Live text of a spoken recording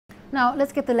Now,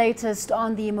 let's get the latest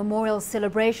on the memorial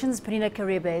celebrations. Penina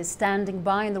Karibe is standing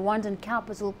by in the Rwandan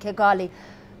capital, Kigali.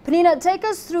 Penina, take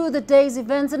us through the day's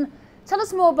events and tell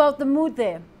us more about the mood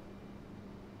there.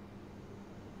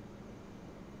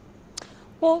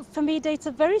 Well, for me, it's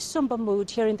a very somber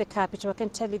mood here in the capital. I can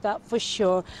tell you that for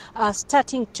sure.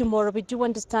 Starting tomorrow, we do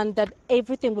understand that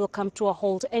everything will come to a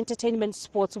halt. Entertainment,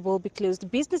 sports will be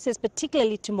closed. Businesses,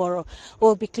 particularly tomorrow,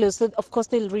 will be closed. So, of course,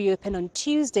 they'll reopen on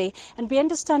Tuesday. And we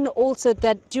understand also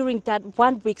that during that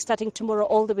 1 week, starting tomorrow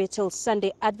all the way till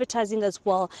Sunday, advertising as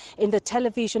well in the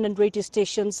television and radio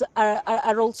stations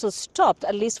are also stopped,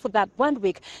 at least for that 1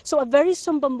 week. So a very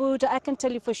somber mood. I can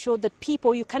tell you for sure that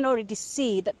people, you can already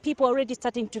see that people already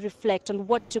starting to reflect on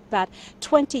what took that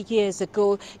 20 years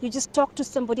ago. You just talk to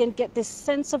somebody and get this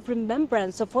sense of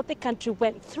remembrance of what the country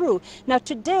went through. Now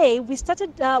today we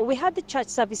had the church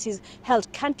services held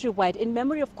countrywide in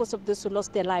memory, of course, of those who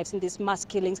lost their lives in these mass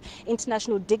killings.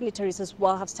 International dignitaries as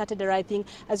well have started arriving.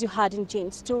 As you heard in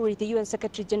Jane's story, the UN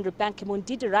Secretary General Ban Ki-moon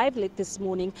did arrive late this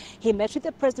morning. He met with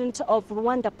the president of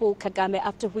Rwanda, Paul Kagame,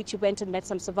 after which he went and met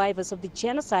some survivors of the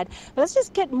genocide. But let's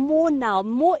just get more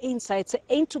insights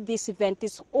into this event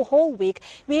this whole week.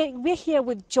 We're here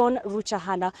with John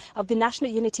Rucyahana of the National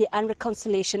Unity and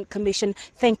Reconciliation Commission.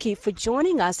 Thank you for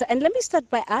joining us. And let me start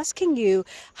by asking you,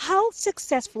 how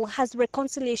successful has the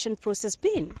reconciliation process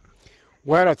been?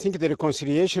 Well, I think the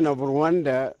reconciliation of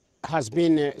Rwanda has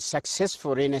been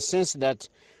successful in a sense that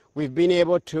we've been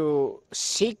able to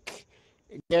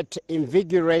get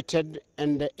invigorated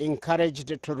and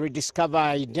encouraged to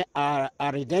rediscover our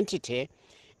identity.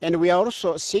 And we are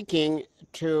also seeking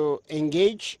to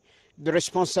engage the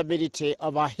responsibility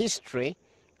of our history,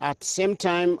 at the same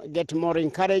time get more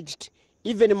encouraged,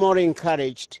 even more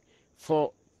encouraged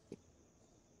for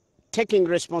taking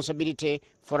responsibility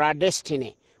for our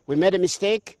destiny. We made a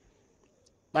mistake,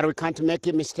 but we can't make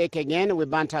a mistake again. We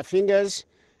burnt our fingers,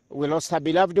 we lost our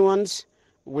beloved ones,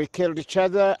 we killed each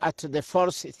other at the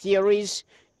false theories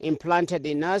implanted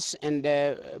in us and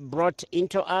brought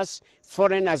into us,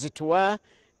 foreign as it were,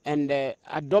 and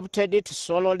adopted it,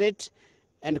 swallowed it,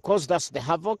 and caused us the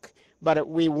havoc. But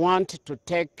we want to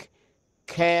take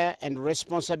care and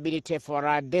responsibility for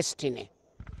our destiny.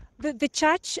 The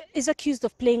church is accused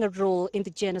of playing a role in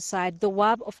the genocide. There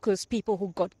were, of course, people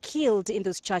who got killed in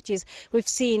those churches. We've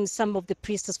seen some of the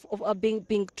priests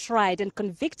being tried and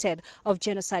convicted of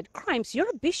genocide crimes. You're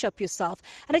a bishop yourself,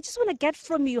 and I just want to get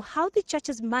from you how the church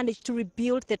has managed to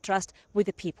rebuild the trust with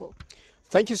the people.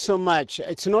 Thank you so much.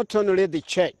 It's not only the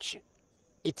church.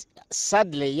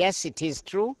 Sadly, yes, it is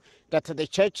true that the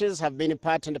churches have been a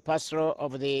part and parcel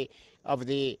of the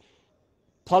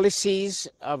policies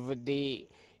of the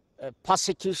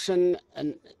persecution,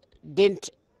 and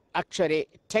didn't actually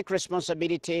take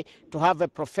responsibility to have a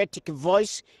prophetic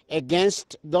voice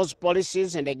against those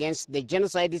policies and against the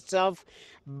genocide itself.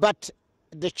 But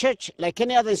the church, like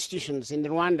any other institutions in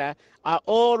Rwanda, are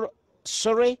all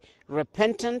sorry,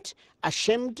 repentant,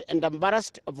 ashamed and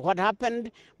embarrassed of what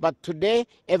happened. But today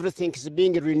everything is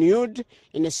being renewed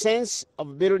in a sense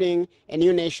of building a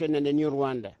new nation and a new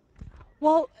Rwanda.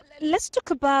 Well, let's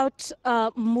talk about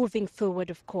moving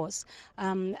forward, of course.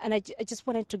 And I just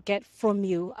wanted to get from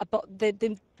you about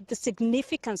the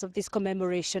significance of this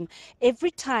commemoration.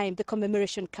 Every time the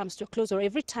commemoration comes to a close, or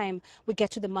every time we get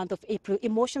to the month of April,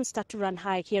 emotions start to run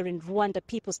high here in Rwanda.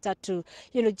 People start to,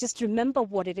 just remember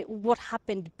what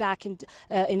happened back in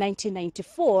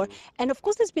 1994. And of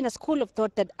course, there's been a school of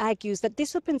thought that argues that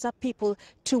this opens up people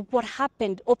to what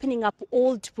happened, opening up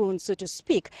old wounds, so to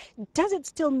speak. Does it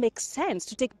still make sense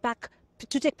to take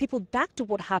people back to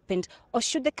what happened, or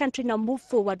should the country now move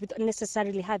forward with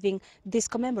unnecessarily having these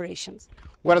commemorations?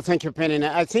 Well, thank you,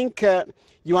 Penina. I think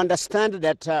you understand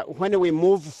that when we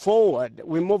move forward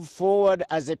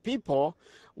as a people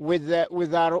with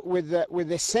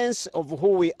the sense of who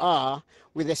we are,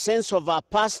 with the sense of our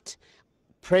past,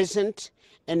 present,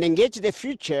 and engage the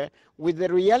future with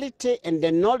the reality and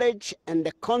the knowledge and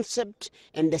the concept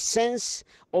and the sense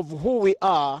of who we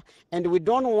are, and we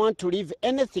don't want to leave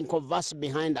anything of us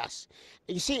behind us.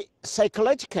 You see,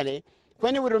 psychologically,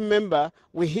 when we remember,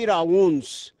 we heal our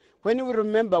wounds. When we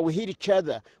remember, we heal each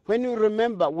other. When we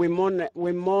remember, we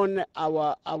mourn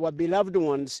our beloved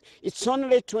ones. It's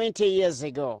only 20 years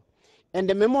ago, and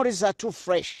the memories are too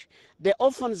fresh. The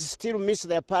orphans still miss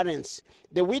their parents.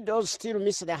 The widows still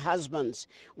miss their husbands.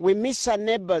 We miss our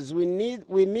neighbors. We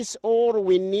miss all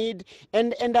we need.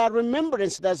 And our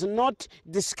remembrance does not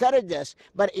discourage us,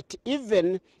 but it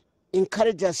even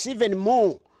encourages us even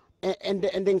more, and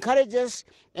encourages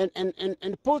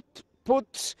and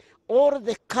puts all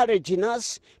the courage in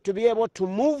us to be able to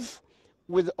move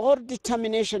with all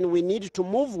determination we need to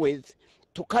move with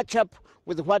to catch up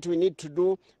with what we need to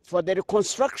do for the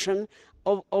reconstruction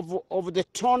of the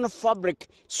torn fabric,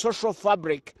 social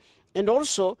fabric, and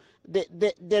also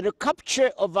the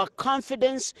recapture of our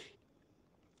confidence,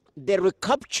 the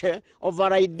recapture of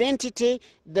our identity,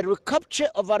 the recapture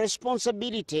of our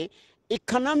responsibility,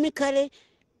 economically,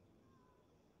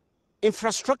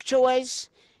 infrastructure-wise,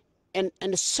 and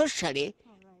socially,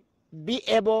 be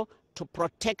able to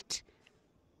protect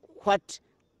what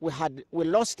we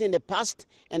lost in the past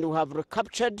and we have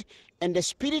recaptured, and the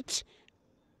spirit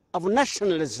of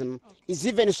nationalism is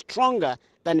even stronger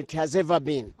than it has ever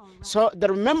been. So the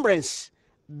remembrance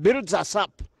builds us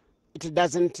up. It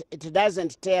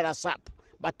doesn't tear us up,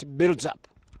 but builds up.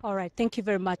 All right. Thank you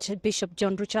very much, Bishop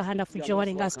John Rucyahana, for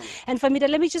joining us. And Famida,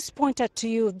 let me just point out to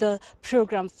you the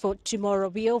program for tomorrow.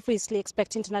 We obviously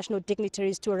expect international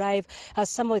dignitaries to arrive.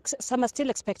 Some are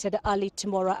still expected early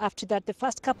tomorrow. After that, the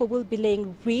first couple will be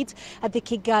laying wreaths at the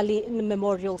Kigali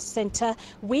Memorial Center.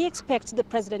 We expect the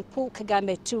President Paul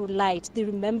Kagame to light the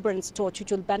remembrance torch,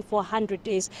 which will burn for 100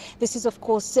 days. This is, of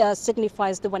course,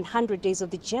 signifies the 100 days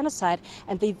of the genocide,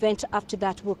 and the event after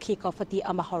that will kick off at the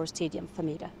Amahoro Stadium.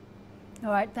 Famida. All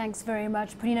right, thanks very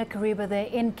much. Penina Kariba there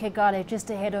in Kigali,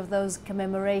 just ahead of those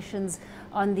commemorations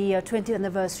on the 20th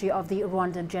anniversary of the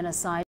Rwandan genocide.